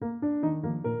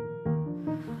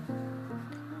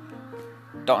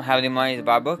don't have any money to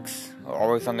buy books, or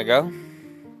always on the go,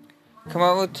 come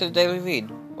over to the Daily Read,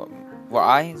 where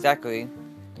I, Zachary,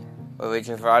 will read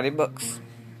you a variety of books,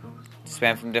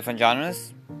 span from different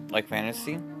genres, like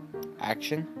fantasy,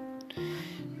 action,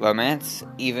 romance,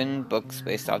 even books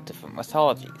based off different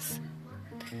mythologies.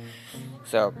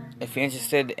 So, if you're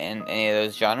interested in any of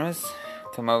those genres,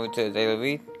 come over to the Daily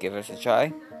Read, give us a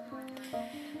try.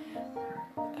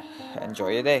 Enjoy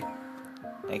your day.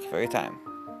 Thank you for your time.